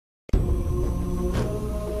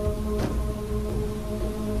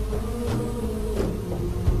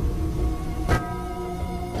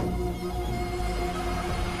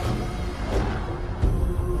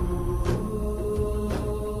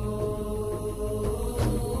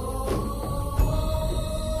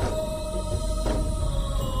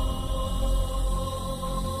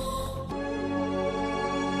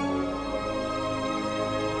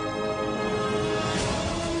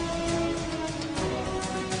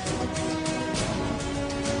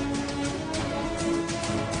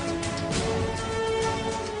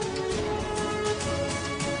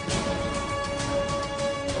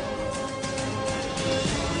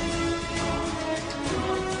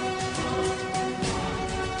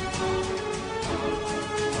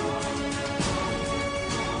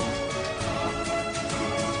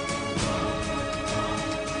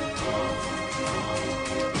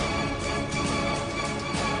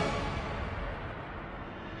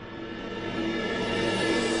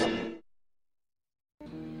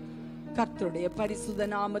கர்த்தருடைய பரிசுத்த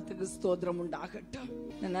நாமத்துக்கு ஸ்தோத்திரம் உண்டாகட்டும்.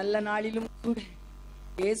 நல்ல நாளிலும் கூட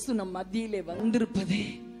இயேசு நம் மத்தியிலே வந்திருப்பதே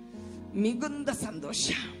மிகுந்த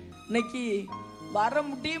சந்தோஷம். இன்னைக்கு வர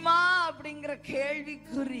முடியுமா அப்படிங்கிற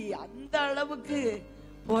கேள்விக்குறி, அந்த அளவுக்கு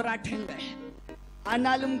போராட்டங்கள்.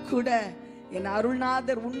 ஆனாலும் கூட என்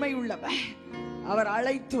அருள்நாதர் உண்மை உள்ளவர், அவர்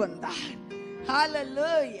அழைத்து வந்தார்.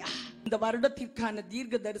 ஹல்லேலூயா. இந்த வருடத்திற்கான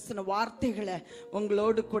தீர்க்க தரிசன வார்த்தைகளை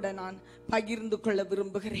உங்களோடு கூட நான் பகிர்ந்து கொள்ள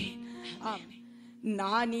விரும்புகிறேன்.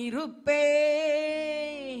 நான் இருப்பேன்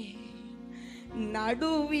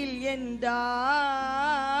நடுவில் என்றார்,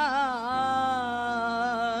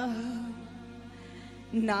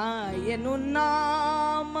 நாயனுன்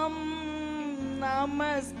நாமம்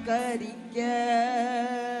நமஸ்கரிக்க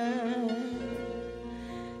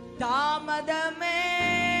தாமதமே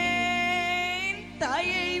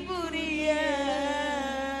தயை புரிய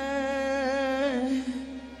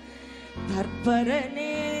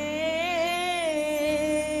தற்பரனே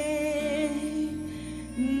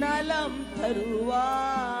நலம் தருவாய்.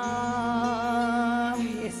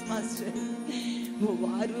 Yes master.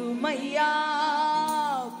 வருமையா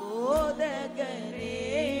போதகரே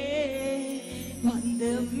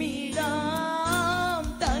வந்து மீடாம்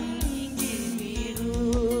தங்கி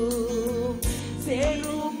வீரும்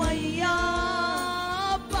சேருமையா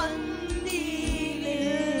பந்திலே,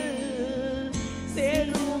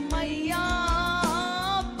 சேருமையா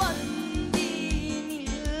பந்தினில்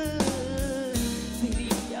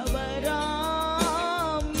சிறியவராம்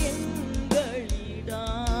எங்களிடம்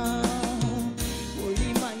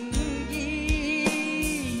ஒளிமங்கி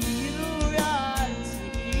இருளாட்சி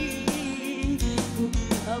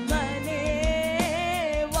உத்தமனே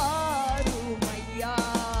வாருமையா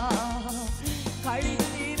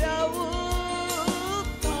கழித்திரவு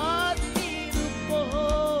காத்திருப்போம்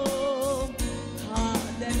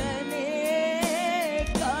காதலனே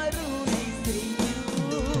கருணை செய்யும்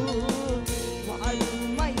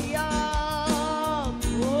வாருமையா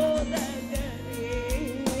போதகரே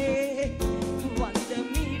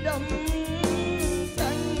வந்தமிடம்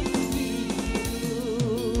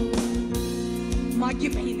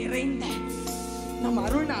மகிமை நிறைந்த நம்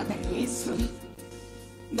அருள்நாதர் இயேசு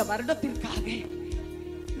இந்த வருடத்திற்காக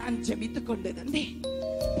நான் ஜெபித்துக் கொண்டிருந்தேன்.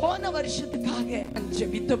 போன வருஷத்துக்காக நான்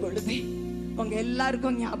ஜெபித்த பொழுது உங்க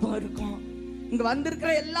எல்லாருக்கும் ஞாபகம் இருக்கும். இங்க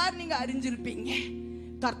வந்திருக்கிற எல்லாரும் நீங்க அறிஞ்சிருப்பீங்க.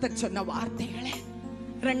 கர்த்தர் சொன்ன வார்த்தைகளை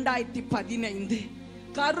 2015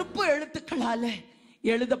 கருப்பு எழுத்துக்களால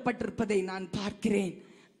எழுதப்பட்டிருப்பதை நான் பார்க்கிறேன்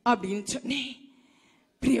அப்படின்னு சொன்னேன்.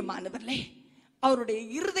 பிரியமானவர்களே, அவருடைய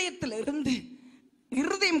இருதயத்திலிருந்து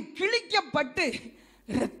இருதயம் கிழிக்கப்பட்டு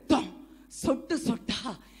ரத்தம் சொட்டு சொட்டா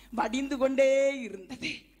வடிந்து கொண்டே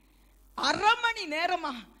இருந்தது. அரை மணி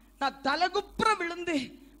நேரமா நான் தலகுப்புற விழுந்து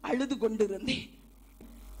அழுது கொண்டிருந்தேன்.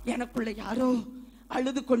 எனக்குள்ள யாரோ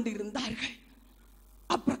அழுது கொண்டிருந்தார்கள்.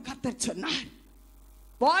 அப்புறம் கர்த்தர் சொன்னார்,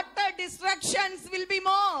 water destructions will be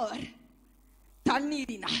more.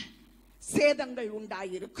 தண்ணீரினால் சேதங்கள்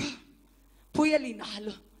உண்டாயிருக்கும்,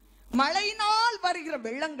 புயலினாலும் மழையினால் வருகிற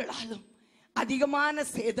வெள்ளங்களாலும் அதிகமான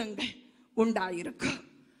சேதங்கள் உண்டாயிருக்கும்.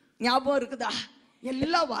 ஞாபகம் இருக்குதா?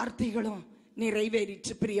 எல்லா வார்த்தைகளும்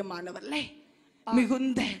நிறைவேறிற்று. பிரியமானவர்களே,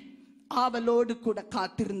 மிகுந்த ஆவலோடு கூட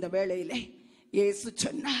காத்திருந்த வேளையிலே இயேசு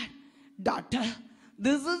சொன்னார், daughter,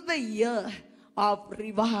 this is the year of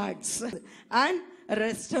rewards and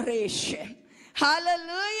restoration.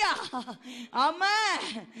 Hallelujah. ஆமென்.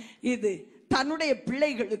 இது தன்னுடைய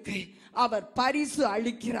பிள்ளைகளுக்கு அவர் பரிசு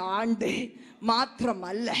அளிக்கிற ஆண்டு மாத்திரம்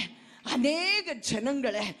அல்ல, அநேக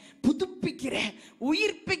ஜனங்களை புதுப்பிக்கிற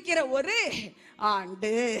உயிர்ப்பிக்கிற ஒரு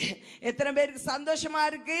ஆண்டு. எத்தனை பேருக்கு சந்தோஷமா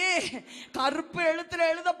இருக்கு? கருப்பு எழுத்துல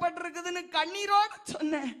எழுதப்பட்டிருக்குதுன்னு கண்ணீரோடு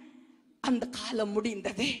சொன்ன அந்த காலம்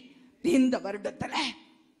முடிந்தது. இந்த வருடத்துல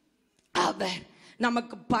அவர்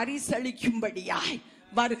நமக்கு பரிசளிக்கும்படியாய்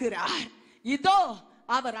வருகிறார். இதோ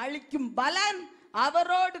அவர் அளிக்கும் பலன்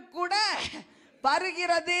அவரோடு கூட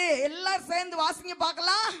வருகிறது. எல்லாம் சேர்ந்து வாசிங்க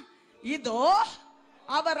பார்க்கலாம். இதோ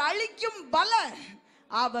அவர் அளிக்கும் பலன்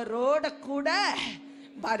அவரோட கூட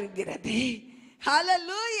வருகிறது.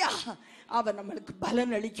 ஹல்லேலூயா. அவர் நம்மளுக்கு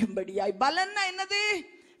பலன் அளிக்கும்படியாய். பலன்னா என்னது?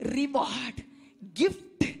 Reward,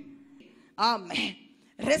 gift. ஆமென்.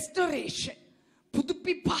 ரெஸ்டோரேஷன்,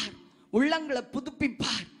 புதுப்பிப்பார். உள்ளங்களை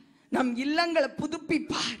புதுப்பிப்பார், நம் இல்லங்களை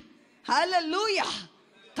புதுப்பிப்பார். ஹல்லேலூயா.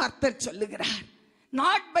 கர்த்தர் சொல்லுகிறார்,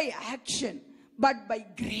 not by action but by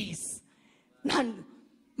grace. நான்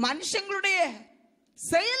மனுஷங்களுடைய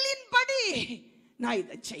செயலின்படி நான்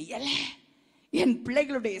இதை செய்யல, என்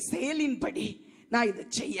பிள்ளைகளுடைய செயலின்படி நான் இதை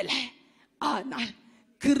செய்யல, ஆனால்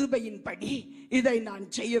கிருபையின்படி இதை நான்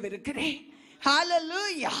செய்யவிருக்கிறேன்.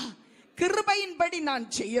 ஹல்லேலூயா. கிருபையின்படி நான்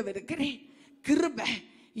செய்யவிருக்கிறேன். கிருபை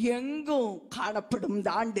எங்கும் காணப்படும். இந்த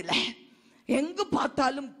ஆண்டுல எங்கு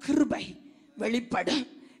பார்த்தாலும் கிருபை வெளிப்படும்.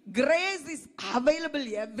 Grace is available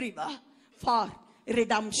everywhere for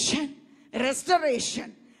redemption, restoration,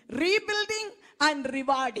 rebuilding and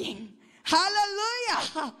rewarding. Hallelujah.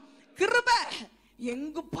 கிருபை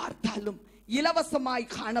எங்கு பார்த்தாலும்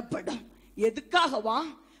இலவசமாய் காணப்படும். எதுக்காகவா?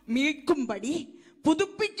 மீட்கும்படி,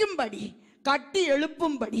 புதுப்பிக்கும்படி, கட்டி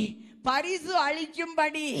எழுப்பும்படி, பரிசு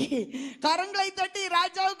அளிக்கும்படி. கரங்களை தட்டி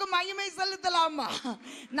ராஜாவுக்கு மகிமை செலுத்தலாமா?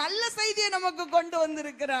 நல்ல செய்தியை நமக்கு கொண்டு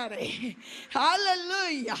வந்திருக்கிறாரே.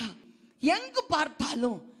 ஹல்லேலூயா. எங்கு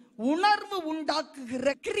பார்த்தாலும் உணர்வு உண்டாக்குகிற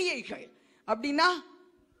கிரியைகள். அப்படின்னா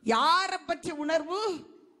யாரை பற்றி உணர்வு?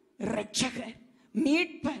 இரட்சகர்,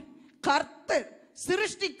 மீட்பர், கர்த்தர்,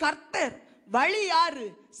 சிருஷ்டி கர்த்தர். வழி யாரு?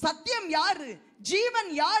 சத்தியம் யாரு?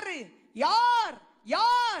 ஜீவன் யாரு? யார்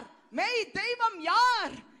யார் மெய் தெய்வம்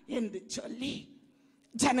யார் என்று சொல்லி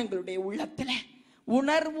ஜனங்களுடைய உள்ளத்துல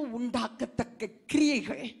உணர்வு உண்டாக்கத்தக்க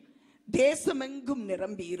கிரியைகள் தேசமெங்கும்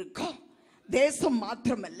நிரம்பி இருக்கும். தேசம்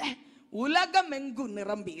மாத்திரமல்ல, உலகம் எங்கும்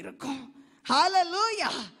நிரம்பி இருக்கும்.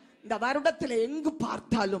 ஹல்லேலூயா. இந்த வருடத்துல எங்கு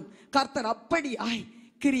பார்த்தாலும் கர்த்தர் அப்படியாய்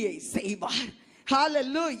கிரியை செய்வார்.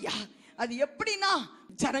 ஹல்லேலூயா. அது எப்படின்னா,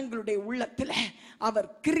 ஜனங்களுடைய உள்ளத்துல அவர்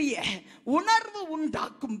கிரிய உணர்வு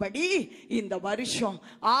உண்டாக்கும்படி இந்த வருஷம்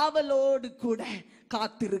ஆவலோடு கூட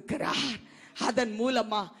காத்திருக்கிறார். அதன்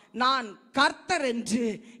மூலமா நான் கர்த்தர் என்று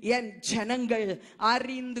என் ஜனங்கள்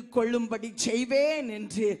அறிந்து கொள்ளும்படி செய்வேன்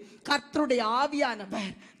என்று கர்த்தருடைய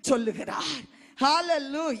ஆவியானவர் சொல்லுகிறார்.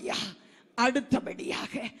 ஹல்லேலூயா.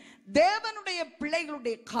 அடுத்தபடியாக தேவனுடைய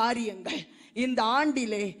பிள்ளைகளுடைய காரியங்கள் இந்த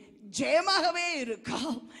ஆண்டிலே ஜெயமாகவே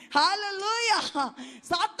இருக்கும். ஹல்லேலூயா.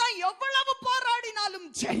 சாத்தான் எவ்வளவு போராடினாலும்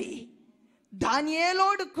சரி,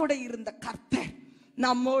 தானியேலோடு கூட இருந்த கர்த்தர்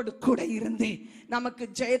நம்மோடு கூட இருந்து நமக்கு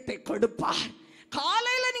ஜெயத்தை கொடுப்பார்.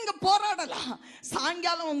 காலையில நீங்க போராடலாம்,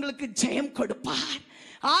 சாயங்காலம் உங்களுக்கு ஜெயம் கொடுப்பார்.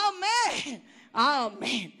 ஆமென்,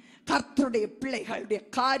 ஆமென். கர்த்தருடைய பிள்ளைகளுடைய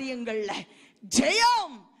காரியங்கள்ல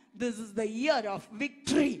ஜெயம். This is the year of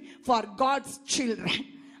victory for God's children.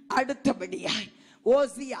 அடுத்தபடியாய்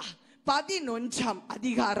ஓசியா 11ஆம்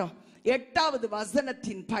அதிகாரம் 8வது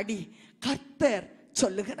வசனத்தின் படி கர்த்தர்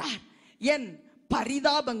சொல்லுகிறார், என்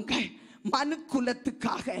பரிதாபங்கள்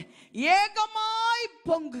மனுக்குலத்துக்காக ஏகமாய்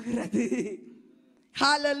பொங்குகிறது.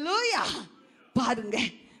 ஹல்லேலூயா. பாருங்க,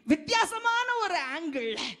 வித்தியாசமான ஒரு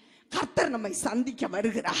ஆங்கிள் கர்த்தர் நம்மை சந்திக்க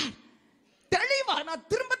வருகிறார். தெளிவா நான்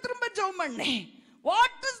திரும்ப திரும்ப ஜெபம் பண்ணேன்.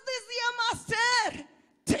 What is this, dear master?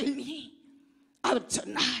 Tell me. அவர்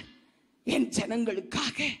சொன்னார், என்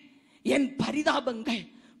ஜனங்களுக்காக என் பரிதாபங்கள்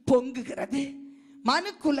பொங்குகிறது.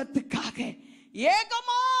 மனுக்குலத்துக்காக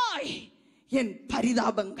ஏகமாய் என்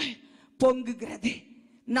பரிதாபங்கள் பொங்குகிறது.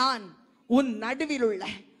 நான் உன் நடுவில் உள்ள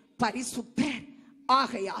பரிசுத்தர்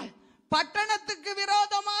ஆகையால் பட்டணத்துக்கு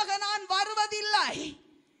விரோதமாக நான் வருவதில்லை.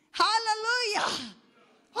 ஹல்லேலூயா.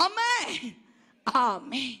 ஆமென்,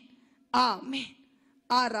 ஆமென், ஆமென்.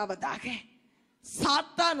 ஆறாவதாக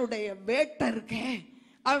சாத்தானுடைய வேட்டருக்கு,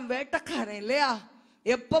 அவன் வேட்டக்காரன் இல்லையா,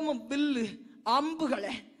 எப்பவும் வில்லு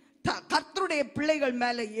அம்புகளை கர்த்தருடைய பிள்ளைகள்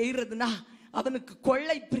மேல எய்றதுனா அவனுக்கு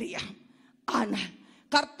கொள்ளை பிரியம். ஆனால்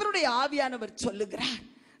கர்த்தருடைய ஆவியானவர் சொல்லுகிறார்,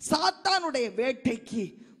 சாத்தானுடைய வேட்டைக்கு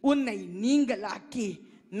உன்னை நீங்களாக்கி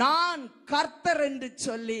நான் கர்த்தர் என்று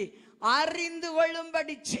சொல்லி அறிந்து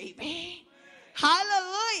கொள்ளும்படி செய்வேன்.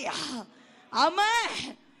 ஹல்லேலூயா. ஆமென்.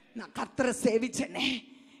 நான் கர்த்தரை சேவிச்சேனே,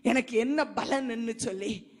 எனக்கு என்ன பலன்னு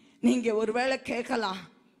சொல்லி நீங்க ஒருவேளை கேட்கலாம்.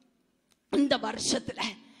 இந்த வருஷத்துல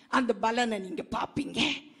அந்த பலனை நீங்க பாப்பீங்க.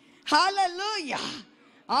 ஹல்லேலூயா.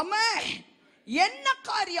 ஆமென். என்ன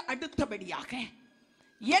காரியம், அடுத்தபடியாக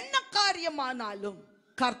என்ன காரியமானாலும்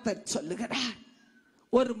கர்த்தர் சொல்லுகிறார்,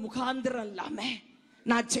 ஒரு முகாந்திரம் இல்லாம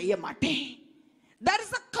நான் செய்ய மாட்டேன். There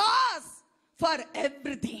is a cause for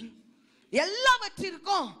everything.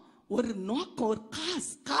 எல்லாவற்றிற்கும் ஒரு நோக்கம், ஒரு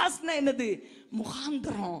காசுனா என்னது?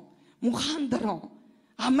 முகாந்திரம், முகாந்திரம்.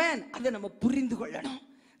 ஆமென். அதை நம்ம புரிந்து கொள்ளணும்.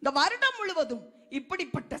 இந்த வருடம் முழுவதும்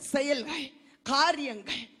இப்படிப்பட்ட செயல்கள்,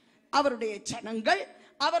 காரியங்கள் அவருடைய ஜனங்கள்,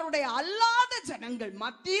 அவருடைய அல்லாத ஜனங்கள்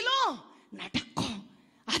மத்தியிலும் நடக்கும்.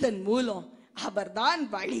 அதன் மூலம் அவர்தான்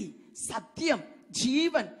வழி, சத்தியம்,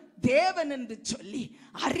 ஜீவன், தேவன் என்று சொல்லி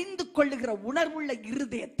அறிந்து கொள்ளுகிற உணர்வுள்ள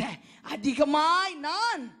இருதயத்தை அதிகமாய்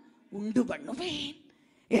நான் உண்டு பண்ணுவேன்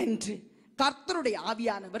என்று கர்த்தருடைய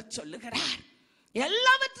ஆவியானவர் சொல்லுகிறார்.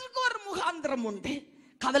 எல்லாவற்றுக்கும் ஒரு முகாந்திரம் உண்டு,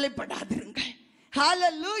 கவலைப்படாதிருங்கள்.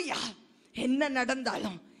 ஹல்லேலூயா. என்ன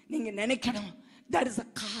நடந்தாலும் நீங்க நினைக்கணும், there is a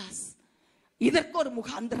cause. இதற்கு ஒரு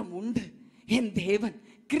முகாந்திரம் உண்டு. என் தேவன்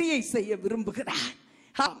கிரியை செய்ய விரும்புகிறார்.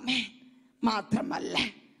 ஆமென். மாத்திரமல்ல,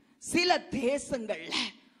 சில தேசங்கள்ல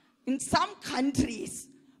in some countries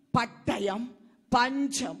பட்டயம்,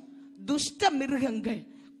 பஞ்சம், துஷ்ட மிருகங்கள்,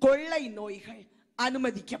 கொள்ளை நோய்கள்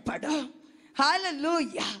அனுமதிக்கப்படும்.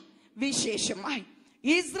 ஹalleluya. விசேஷமாய்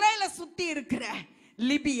இஸ்ரேலை சுத்தி இருக்கிற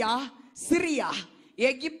லிபியா, சிரியா,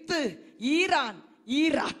 எகிப்து, ஈரான்,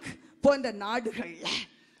 ஈராக் போன்ற நாடுகள்ல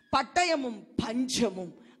பட்டயமும்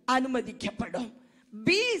பஞ்சமும் அனுமதிக்கப்படும்.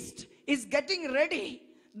 Beast is getting ready.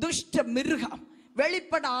 துஷ்ட மிருகம்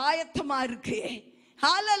வெளிப்பட ஆயத்தமா இருக்கு.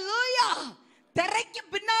 ஹalleluya. திரைக்கு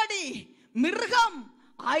பின்னாடி மிருகம்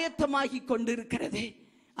ஆயத்தமாகி கொண்டிருக்கிறது.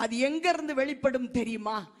 அது எங்க இருந்து வெளிப்படும்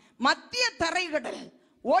தெரியுமா? மத்திய தரைக்கடல்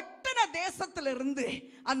ஒட்டன தேசத்திலிருந்து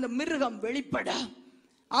அந்த மிருகம் வெளிப்படும்.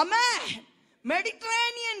 ஆமென்.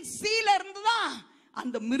 மெடிட்டரேனியன் சீல இருந்து தான்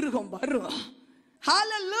அந்த மிருகம் வரும்.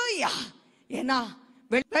 ஹalleluya. ஏன்னா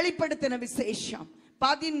வெளிப்படுத்தின விசேஷம்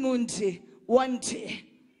 13:1.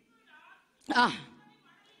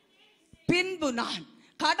 பின்பு நான்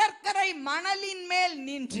கடற்கரை மணலின் மேல்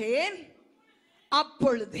நின்றேன்.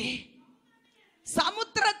 அப்பொழுது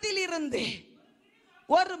சமுத்திரத்தில் இருந்து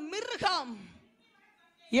ஒரு மிருகம்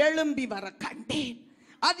எழும்பி வர கண்டேன்.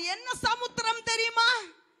 அது என்ன சமுத்திரம் தெரியுமா?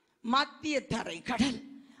 மத்திய தரைக்கடல்.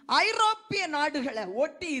 ஐரோப்பிய நாடுகளை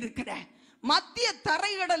ஒட்டி இருக்கிற மத்திய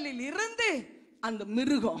தரைக்கடலில் இருந்து அந்த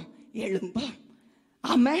மிருகம் எழும்பும்.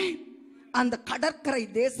 ஆமென். அந்த கடற்கரை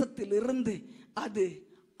தேசத்தில் இருந்து அது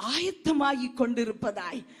ஆயத்தமாகி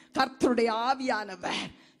கொண்டிருப்பதாய் கர்த்தருடைய ஆவியானவர்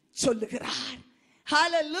சொல்லுகிறார்.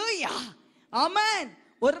 ஹalleluya. ஆமென்.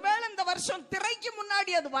 ஒருவேளை இந்த வருஷம் திரைக்கு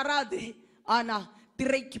முன்னாடி அது வராது, ஆனா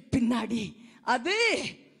திரைக்கு பின்னாடி அது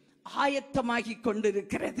ஆயத்தமாகி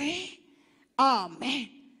கொண்டிருக்கிறது. ஆமென்.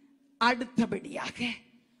 அடுத்தபடியாக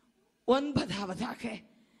 9வதாக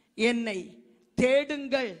என்னை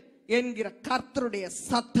தேடுங்கள் என்கிற கர்த்தருடைய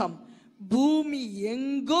சத்தம் பூமி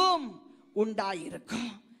எங்கும்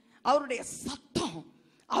உண்டாயிருக்கும். அவருடைய சத்தம்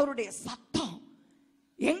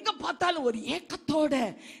எங்க பார்த்தாலும் ஒரு ஏக்கத்தோட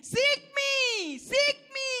seek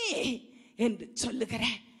me என்று சொல்லுகிற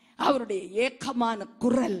அவருடைய ஏக்கமான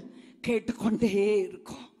குரல் கேட்டுக்கொண்டே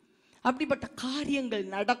இருக்கும். அப்படிப்பட்ட காரியங்கள்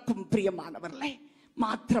நடக்கும் பிரியமானவர்களே.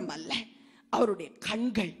 மாத்திரமல்ல, அவருடைய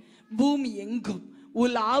கண்கள் பூமி எங்கும்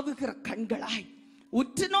உலாவுகிற கண்களாய்,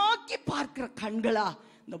 உற்று நோக்கி பார்க்கிற கண்களா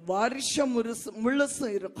இந்த வருஷம்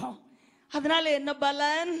முழுசும் இருக்கும். அதனால என்ன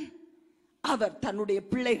பலன்? அவர் தன்னுடைய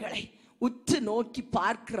பிள்ளைகளை உற்று நோக்கி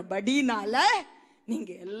பார்க்கிறபடினால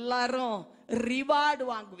நீங்க எல்லாரும் ரிவார்டு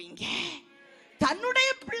வாங்குவீங்க. தன்னுடைய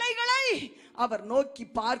பிள்ளைகளை அவர் நோக்கி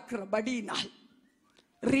பார்க்கிறபடினால்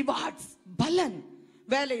ரிவார்ட்ஸ், பலன்,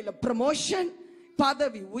 வேலையில ப்ரமோஷன்,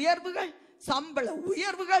 பதவி உயர்வுகள், சம்பள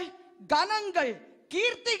உயர்வுகள், கனங்கள்,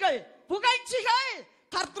 கீர்த்திகள், புகழ்ச்சிகள்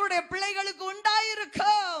கர்த்தருடைய பிள்ளைகளுக்கு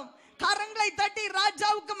உண்டாயிருக்கும். கரங்களை தட்டி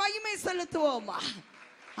ராஜாவுக்கு மகிமை செலுத்துவோமா?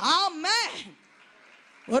 ஆமென்.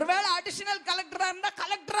 ஒருவேளை அடிஷனல் கலெக்டரா இருந்தா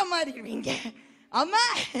கலெக்டரா மாறிடுவீங்க.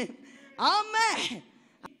 ஆமென். ஆமென்.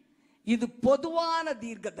 இது பொதுவான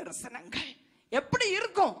தீர்க்க தரிசனங்கள். எப்படி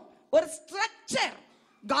இருக்கும்? ஒரு ஸ்ட்ரக்சர்,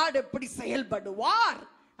 காட் எப்படி செயல்படுவார்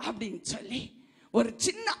அப்படின்னு சொல்லி ஒரு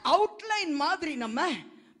சின்ன அவுட்லைன் மாதிரி நம்ம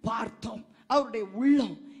பார்த்தோம். அவருடைய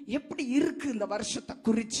உள்ளம் எப்படி இருக்கு இந்த வருஷத்தை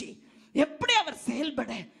குறிச்சு, எப்படி அவர்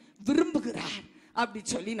செயல்பட விரும்புகிறார் அப்படி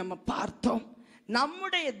சொல்லி நம்ம பார்த்தோம்.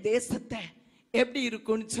 நம்முடைய தேசத்தை எப்படி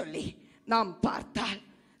இருக்குன்னு சொல்லி நாம் பார்த்தால்,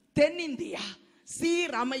 தென்னிந்தியா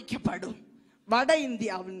சீரமைக்கப்படும். வட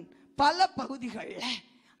இந்தியாவின் பல பகுதிகளில்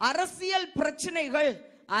அரசியல் பிரச்சனைகள்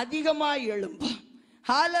அதிகமாய் எழும்பும்.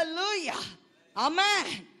 ஹalleluya.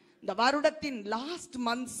 ஆமென். இந்த வருடத்தின் லாஸ்ட்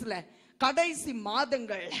மந்த்ஸ்ல, கடைசி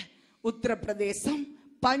மாதங்கள்ல உத்தரப்பிரதேசம்,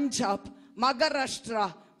 பஞ்சாப், மகாராஷ்டிரா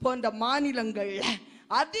போன்ற மாநிலங்கள்ல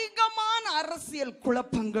அதிகமான அரசியல்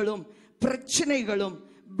குழப்பங்களும் பிரச்சனைகளும்,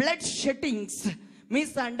 பிளட் ஷெட்டிங்ஸ்,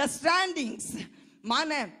 மிஸ் அண்டர்ஸ்டாண்டிங்ஸ்,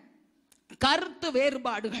 மன கருத்து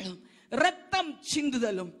வேறுபாடுகளும், ரத்தம்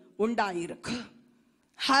சிந்துதலும் உண்டாயிருக்கு.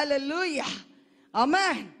 ஹalleluya.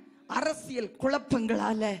 ஆமென். அரசியல்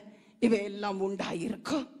குழப்பங்களால இவையெல்லாம்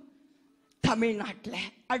உண்டாயிருக்கும். தமிழ்நாட்டில்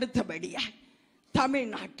அடுத்தபடியா,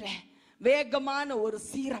 தமிழ்நாட்டில் வேகமான ஒரு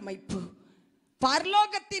சீரமைப்பு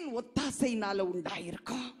பரலோகத்தின் ஒத்தாசையினால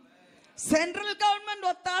உண்டாயிருக்கும். சென்ட்ரல் கவர்மெண்ட்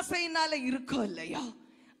ஒத்தாசையினால இருக்கோ இல்லையோ,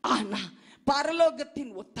 ஆனா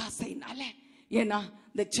பரலோகத்தின் ஒத்தாசையினால. ஏன்னா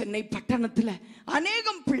இந்த சென்னை பட்டணத்துல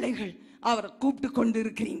அநேகம் பிள்ளைகள் அவரை கூப்பிட்டு கொண்டு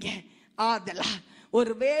இருக்கிறீங்க. ஆதலால்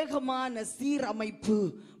ஒரு வேகமான சீரமைப்பு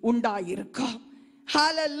உண்டாயிருக்கும்.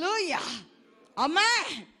 ஹalleluya.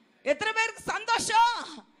 ஆமென். எத்தனை பேருக்கு சந்தோஷம்?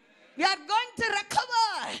 we are going to recover.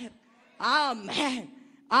 ஆமென்.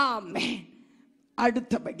 ஆமென்.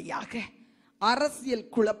 அடுத்தபடியாக அரசியல்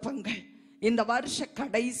குழப்பங்கள் இந்த வருஷ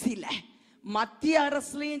கடைசியில மத்திய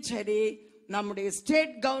அரசுலயும் சரி, நம்முடைய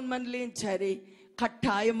ஸ்டேட் கவர்மெண்ட்லயும் சரி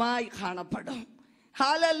கட்டாயமாய் காணப்படும்.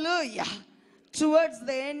 Hallelujah. Towards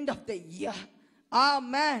the end of the year.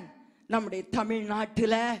 Amen. நம்முடைய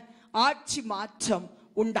தமிழ்நாட்டில ஆட்சி மாற்றம்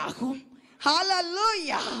உண்டாகும்.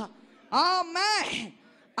 Hallelujah. Amen.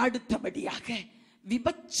 அடுத்தபடியாக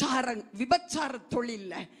விபச்சார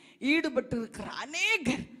தொழில்ல ஈடுபட்டு இருக்கிற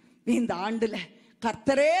அநேகர் இந்த ஆண்டுல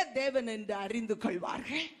கர்த்தரே தேவன் என்று அறிந்து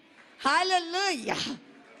கொள்வார்கள். Hallelujah.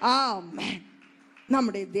 Amen.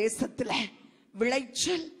 நம்முடைய தேசத்துல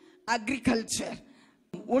விளைச்சல் அக்ரிகல்ச்சர்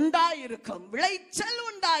உண்டாயிருக்கும், விளைச்சல்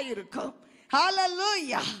உண்டாயிருக்கும்.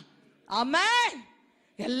 Hallelujah. Amen.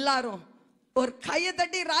 எல்லாரும் ஒரு கையை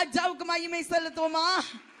தட்டி ராஜாவுக்கு மகிமை செலுத்துவோமா?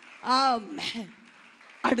 ஆமென்.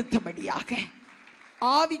 அடுத்தபடியாக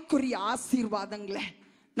ஆவிக்குரிய ஆசீர்வாதங்களை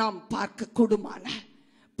நாம் பார்க்க கூடுமான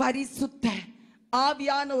பரிசுத்த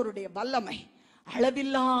ஆவியானவருடைய வல்லமை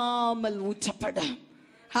அளவில்லாமல் ஊற்றப்படும்.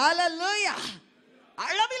 ஹல்லேலூயா.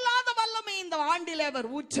 அளவில்லாத வல்லமை இந்த ஆண்டிலே அவர்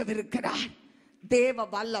ஊற்றவிருக்கிறார். தேவ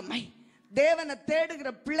வல்லமை தேவனை தேடுகிற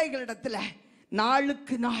பிள்ளைகளிடத்துல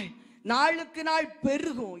நாளுக்கு நாள்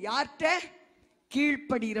பெருகும். யார்கிட்ட?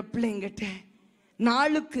 கீழ்ப்படுகிற பிள்ளைங்கிட்ட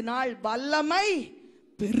நாளுக்கு நாள் வல்லமை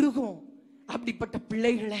பெருகும். அப்படிப்பட்ட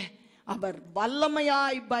பிள்ளைகளை அவர்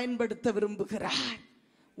வல்லமையாய் பயன்படுத்த விரும்புகிறார்.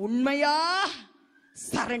 உண்மையா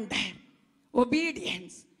சரண்டர்,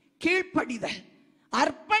 ஒபீடியன்ஸ், கீழ்ப்படிதல்,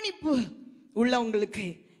 அர்ப்பணிப்பு உள்ளவங்களுக்கு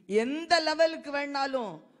எந்த லெவலுக்கு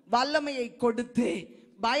வேணாலும் வல்லமையை கொடுத்து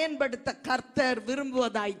பயன்படுத்த கர்த்தர்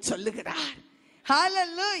விரும்புவதாய் சொல்லுகிறார்.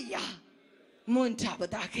 ஹல்லேலூயா.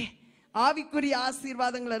 மூன்றாவதாக ஆவிக்குரிய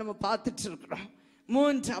ஆசீர்வாதங்களை நம்ம பார்த்துட்டு இருக்கிறோம்.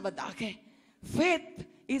 மூன்றாவதாக faith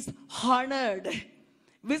is honored.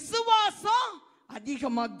 விசுவாசம்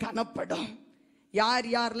அதிகமா கனப்படும்.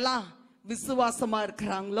 யாரெல்லாம் விசுவாசமா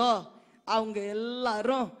இருக்கிறாங்களோ அவங்க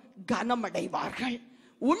எல்லாரும் கனமடைவார்கள்.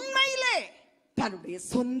 உண்மையிலே தன்னுடைய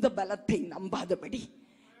சொந்த பலத்தை நம்பாதபடி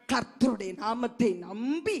கர்த்தருடைய நாமத்தை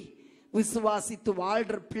நம்பி விசுவாசித்து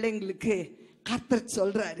வாழ்ற பிள்ளைங்களுக்கு கர்த்தர்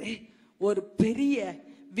சொல்றாரு, ஒரு பெரிய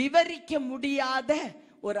விவரிக்க முடியாத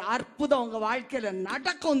ஒரு அற்புதம் உங்க வாழ்க்கையில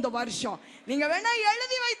நடக்கும் இந்த வருஷம். நீங்க வேணா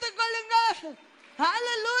எழுதி வைத்துக் கொள்ளுங்க.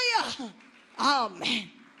 ஹல்லேலூயா. ஆமென்.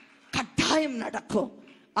 கட்டாயம் நடக்கும்.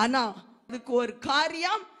 ஆனா அதுக்கு ஒரு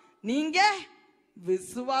காரியம், நீங்க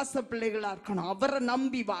விசுவாச பிள்ளைகளா இருக்கணும். அவரை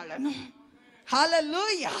நம்பி வாழணும்.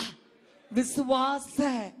 ஹல்லேலூயா. விசுவாச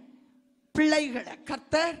பிள்ளைகளை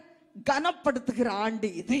கர்த்தர் கனப்படுத்துகிற ஆண்டு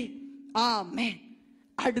இது. ஆமென்.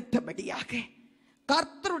 அடுத்தபடியாக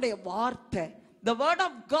கர்த்தருடைய வார்த்தை, the word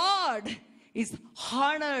of God is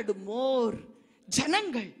honored more.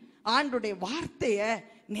 ஜனங்கள் ஆண்டுடைய வார்த்தையை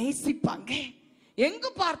நேசிப்பாங்க. எங்கு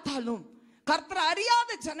பார்த்தாலும் கர்த்தர் அறியாத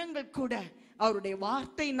ஜனங்கள் கூட அவருடைய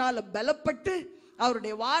வார்த்தையினால பலப்பட்டு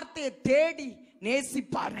அவருடைய வார்த்தையை தேடி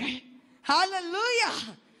நேசிப்பார்கள். ஹல்லேலூயா.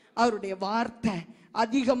 அவருடைய வார்த்தை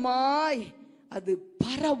அதிகமாய் அது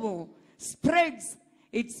பரவும்.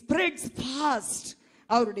 it spreads fast.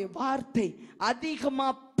 அவருடைய வார்த்தை அதிகமா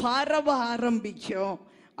பரவ ஆரம்பிக்கும்.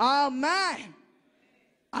 ஆமென்.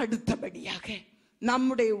 அடுத்தபடியாக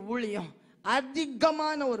நம்முடைய ஊழியம்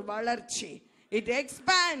அதிகமான ஒரு வளர்ச்சி. it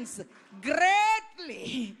expands greatly.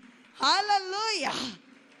 hallelujah.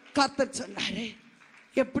 கர்த்தர் சொன்னாரு,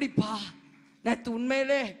 எப்படிப்பா? நேத்து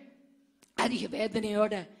உண்மையிலே அதிக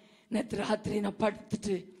வேதனையோட நேற்று ராத்திரி நான்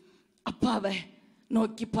படுத்துட்டு அப்பாவை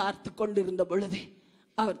நோக்கி பார்த்து கொண்டிருந்த பொழுது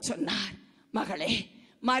அவர் சொன்னார், மகளே,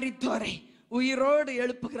 மரித்தோரை உயிரோடு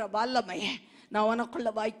எழுப்புகிற வல்லமையை நான் உனக்குள்ள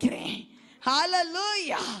வைக்கிறேன்.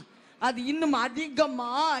 ஹல்லேலூயா. அது இன்னும்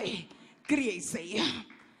அதிகமாய் கிரியை செய்யும்.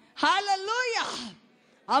 ஹல்லேலூயா.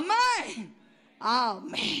 ஆமென்.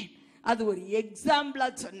 ஆமென். அது ஒரு எக்ஸாம்பிளா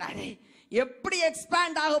சொன்னாரு, எப்படி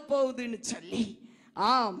எக்ஸ்பேண்ட் ஆக போகுதுன்னு சொல்லி.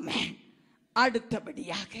 ஆமென்.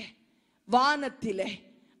 அடுத்தபடியாக வானத்திலே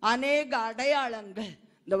அநேக அடையாளங்கள்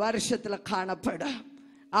இந்த வருஷத்துல காணப்படும்.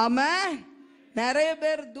 ஆமென். நிறைய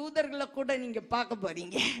பேர் தூதர்களை கூட நீங்க பார்க்க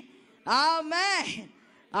போறீங்க. ஆமென்.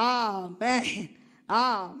 ஆமென்.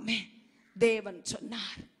 ஆமென். தேவன்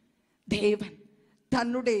சொன்னார், தேவன்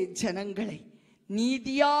தன்னுடைய ஜனங்களை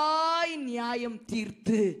நீதியாய் நியாயம்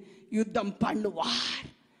தீர்த்து யுத்தம் பண்ணுவார்.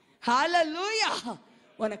 ஹல்லேலூயா.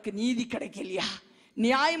 உனக்கு நீதி கிடைக்கலையா,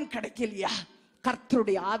 நியாயம் கிடைக்கலையா?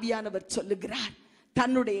 கர்த்தருடைய ஆவியானவர் சொல்லுகிறார்,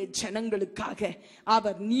 தன்னுடைய ஜனங்களுக்காக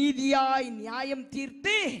அவர் நீதியாய் நியாயம்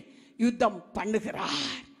தீர்த்து யுத்தம்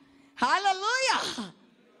பண்ணுகிறார். ஹல்லேலூயா.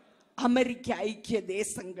 அமெரிக்க ஐக்கிய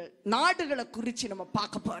தேசங்கள் நாடுகளை குறித்து நம்ம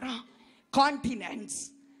பார்க்க போறோம். கான்டினென்ட்ஸ்,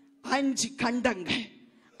 5 கண்டங்கள்.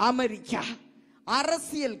 அமெரிக்கா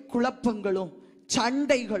அரசியல் குழப்பங்களும்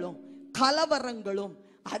சண்டைகளும் கலவரங்களும்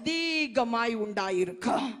அதிகமாய்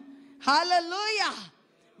உண்டாயிருக்கும். ஹல்லேலூயா.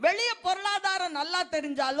 வெளிய பொருளாதாரம் நல்லா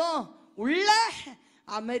தெரிஞ்சாலும் உள்ள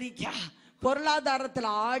அமெரிக்கா பொருளாதாரத்தில்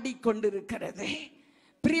ஆடிக்கொண்டிருக்கிறது.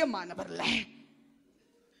 பிரியமானவர்ல,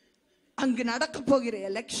 அங்கு நடக்க போகிற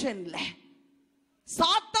எலெக்ஷன்ல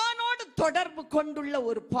சாத்தானோடு தொடர்பு கொண்டுள்ள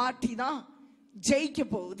ஒரு பார்ட்டி தான் ஜெயிக்க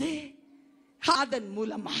போகுது. அதன்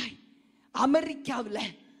மூலமாய் அமெரிக்காவில்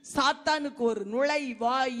சாத்தானுக்கு ஒரு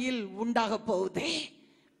நுழைவாயில் உண்டாக போகுது.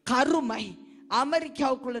 கருமை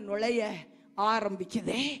அமெரிக்காவுக்குள்ள நுழைய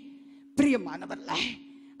ஆரம்பிக்குது. பிரியமானவர்ல,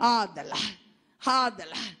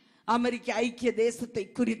 ஆதலா அமெரிக்க ஐக்கிய தேசத்தை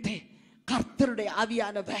குறித்து கர்த்தருடைய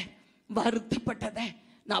ஆவியானவர் வருத்தப்பட்டதை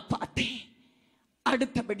நான் பார்த்தேன்.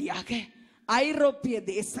 அடுத்தபடியாக ஐரோப்பிய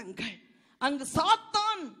தேசங்கள், அங்கு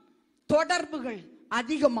சாத்தான் தொடர்புகள்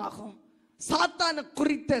அதிகமாகும். சாத்தானை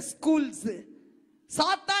குறித்த ஸ்கூல்ஸ்,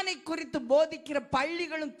 சாத்தானை குறித்து போதிக்கிற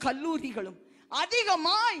பள்ளிகளும் கல்லூரிகளும்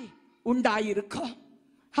அதிகமாய் உண்டாயிருக்கும்.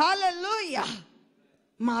 ஹல்லேலூயா.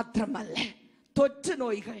 மாத்திரமல்ல, தொற்று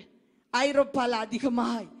நோய்கள் ஐரோப்பால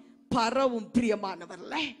அதிகமாய் பரவும்.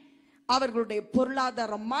 பிரியமானவர்ல, அவர்களுடைய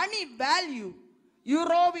பொருளாதாரம், மணி வேல்யூ,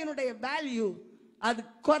 யூரோவினுடைய வேல்யூ அது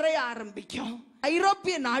குறைய ஆரம்பிக்கும்.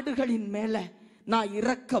 ஐரோப்பிய நாடுகளின் மேல நான்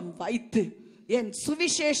இரக்கம் வைத்து என்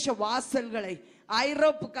சுவிசேஷ வாசல்களை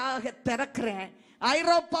ஐரோப்புக்காக திறக்கிறேன்.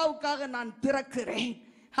 ஐரோப்பாவுக்காக நான் திறக்கிறேன்.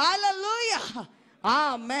 ஹல்லேலூயா.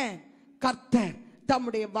 ஆமென். கர்த்தர்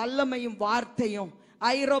தம்முடைய வல்லமையும் வார்த்தையும்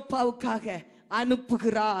ஐரோப்பாவுக்காக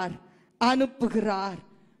அனுப்புகிறார்.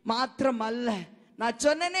 மாத்திரமல்ல, நான்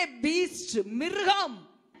சொன்னேனே, பீஸ்ட், மிருகம்,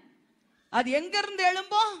 அது எங்க இருந்து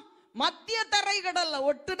எழும்போ? மத்திய தரைக்கடல்ல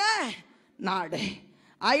ஒட்டுன நாடு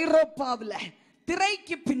ஐரோப்பாவில்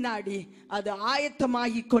திரைக்கு பின்னாடி அது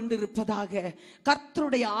ஆயத்தமாகி கொண்டிருப்பதாக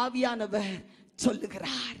கர்த்தருடைய ஆவியானவர்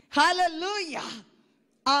சொல்லுகிறார். ஹல்லேலூயா.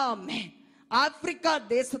 ஆமென். ஆப்பிரிக்கா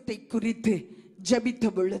தேசத்தை குறித்து ஜெபித்த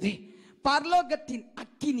பொழுது பரலோகத்தின்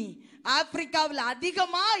அக்கினி ஆப்பிரிக்காவில்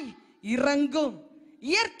அதிகமாய் இறங்கும்.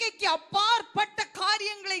 இயற்கைக்கு அப்பாற்பட்ட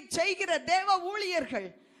காரியங்களை செய்கிற தேவ ஊழியர்கள்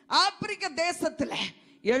ஆப்பிரிக்க தேசத்துல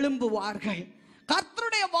எழும்புவார்கள்.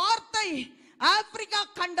 கர்த்தருடைய வார்த்தை ஆப்பிரிக்கா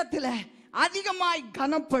கண்டத்துல அதிகமாய்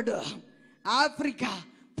கனப்படும். ஆப்பிரிக்கா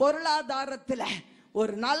பொருளாதாரத்துல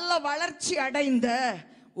ஒரு நல்ல வளர்ச்சி அடைந்த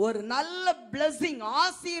ஒரு நல்ல பிளஸிங்,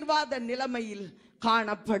 ஆசீர்வாத நிலைமையில்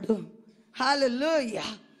காணப்படும். ஹல்லேலூயா.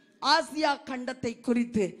 ஆசியா கண்டத்தை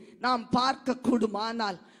குறித்து நாம் பார்க்க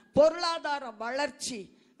கூடுமானால் பொருளாதார வளர்ச்சி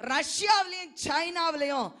ரஷ்யாவிலையும்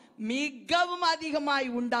சைனாவிலையும் மிகவும் அதிகமாய்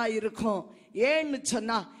உண்டாயிருக்கும். ஏன்னு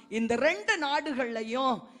சொன்னா, இந்த ரெண்டு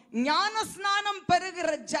நாடுகள்லையும் ஞான ஸ்நானம் பெறுகிற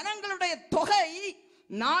ஜனங்களுடைய தொகை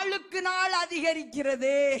நாளுக்கு நாள்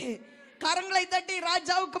அதிகரிக்கிறது. கரங்களை தட்டி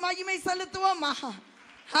ராஜாவுக்கு மகிமை செலுத்துவோமா?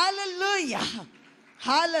 ஹல்லேலூயா,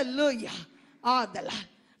 ஹல்லேலூயா. ஆதலால்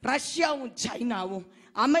ரஷ்யாவும் சைனாவும்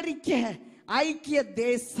அமெரிக்க ஐக்கிய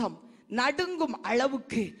தேசம் நடுங்கும்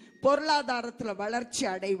அளவுக்கு பொருளாதாரத்தில் வளர்ச்சி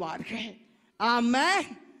அடைவார்கள். ஆமென்.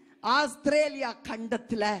 ஆஸ்திரேலியா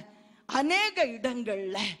கண்டத்துல அநேக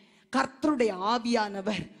இடங்கள்ல கர்த்தருடைய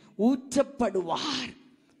ஆவியானவர் ஊற்றப்படுவார்.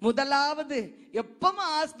 முதலாவது,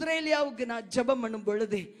 எப்பவும் ஆஸ்திரேலியாவுக்கு நான் ஜெபம் பண்ணும்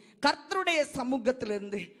பொழுது கர்த்தருடைய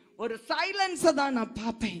சமூகத்திலிருந்து ஒரு சைலன்ஸை தான் நான்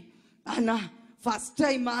பார்ப்பேன். ஆனா ஃபர்ஸ்ட்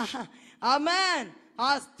டைமா ஆமென்,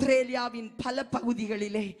 ஆஸ்திரேலியாவின் பல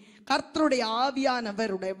பகுதிகளிலே கர்த்தருடைய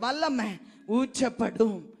ஆவியானவருடைய வல்லமை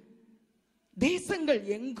ஊற்றப்படும். தேசங்கள்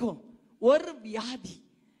எங்கும் ஒரு வியாதி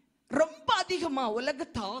ரொம்ப அதிகமா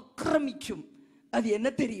உலகத்தை ஆக்கிரமிக்கும். அது என்ன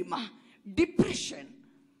தெரியுமா? டிப்ரெஷன்.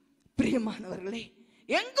 பிரியமானவர்களே,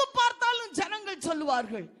 எங்கு பார்த்தாலும் ஜனங்கள்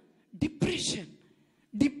சொல்லுவார்கள் டிப்ரெஷன்,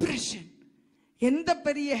 டிப்ரெஷன். எந்த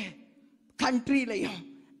பெரிய கண்ட்ரிலையும்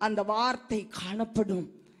அந்த வார்த்தை காணப்படும்.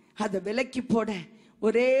 அதை விலக்கி போட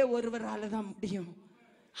ஒரே ஒருவரால தான் முடியும்.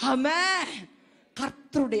 ஆமென்.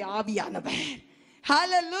 கர்த்தருடைய ஆவியானவர்.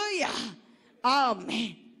 ஹல்லேலூயா.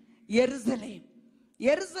 ஆமென். எருசலேம்,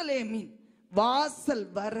 எருசலேமின் வாசல்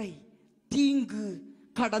வரை தீங்கு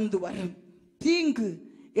கடந்து வரும். தீங்கு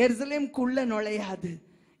எருசலேமுக்குள்ள நுழையாது.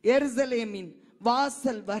 எருசலேமின்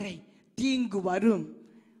வாசல் வரை தீங்கு வரும்.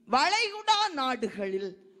 வளைகுடா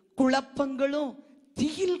நாடுகளில் குழப்பங்களும்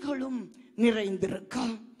திகில்களும்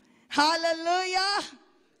நிறைந்திருக்கும். ஹல்லேலூயா.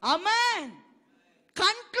 ஆமென்.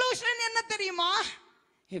 கன்க்ளூஷன் என்ன தெரியுமா?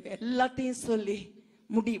 எல்லாத்தையும் சொல்லி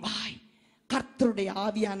முடிவாய் கர்த்தருடைய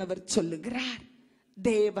ஆவியானவர் சொல்லுகிறார்,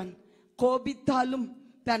 தேவன் கோபித்தாலும்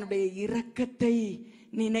தன்னுடைய இரக்கத்தை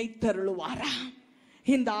நினைத்தருளுவாராம்.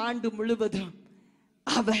 இந்த ஆண்டு முழுவதும்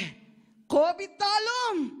அவர்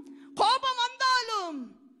கோபித்தாலும், கோபம் வந்தாலும்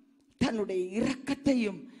தன்னுடைய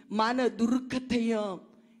இரக்கத்தையும் மன துருக்கத்தையும்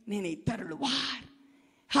நினைத்தருளுவார்.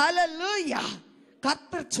 ஹல்லேலூயா.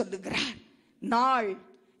 கர்த்தர் சொல்லுகிறார், நாள்,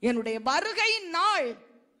 என்னுடைய வருகையின் நாள்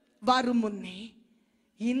வரும் முன்னே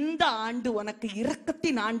இந்த ஆண்டு உனக்கு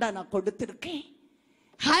இரக்கத்தின் ஆண்டா நான் கொடுத்திருக்கேன்.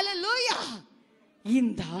 ஹல்லேலூயா.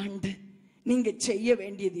 இந்த ஆண்டு நீங்க செய்ய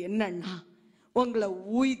வேண்டியது என்னன்னா, உங்களை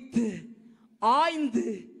உய்த்து ஆய்ந்து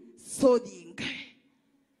சோதியுங்கள்.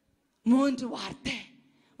 3 வார்த்தை.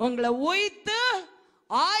 உங்களை உய்த்து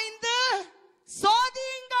ஆய்ந்து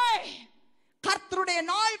சோதியுங்கள். கர்த்தருடைய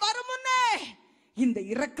நாள் வரும் முன்னே இந்த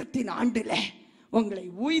இரக்கத்தின் ஆண்டுல உங்களை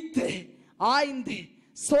உய்த்து ஆய்ந்து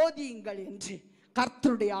சோதியுங்கள் என்று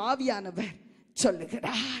கர்த்தருடைய ஆவியானவர்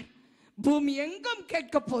சொல்லுகிறார். பூமி எங்கும்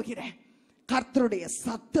கேட்க போகிற கர்த்தருடைய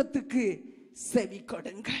சத்தத்துக்கு செவி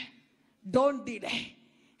கொடுங்கள். Don't delay.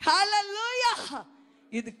 ஹல்லேலூயா.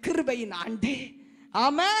 இது கிருபையின் ஆண்டு.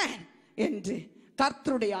 ஆமென் என்று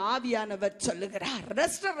கர்த்தருடைய ஆவியானவர் சொல்லுகிறார்.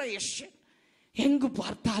 ரெஸ்டரேஷன். எங்கு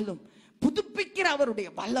பார்த்தாலும் புதுப்பிக்கிற அவருடைய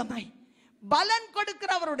வல்லமை, பலன்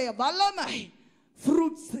கொடுக்கிற அவருடைய வல்லமை,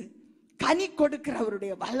 ஃப்ரூட்ஸ் கனி கொடுக்கிற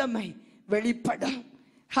அவருடைய வல்லமை வெளிப்படும்.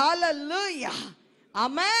 ஹல்லேலூயா.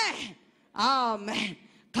 ஆமென். ஆமென்.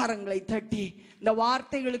 கரங்களை தட்டி இந்த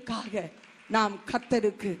வார்த்தைகளுக்காக நாம்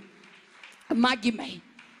கர்த்தருக்கு மகிமை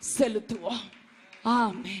செலுத்துவோம்.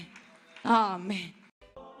 ஆமென். ஆமென்.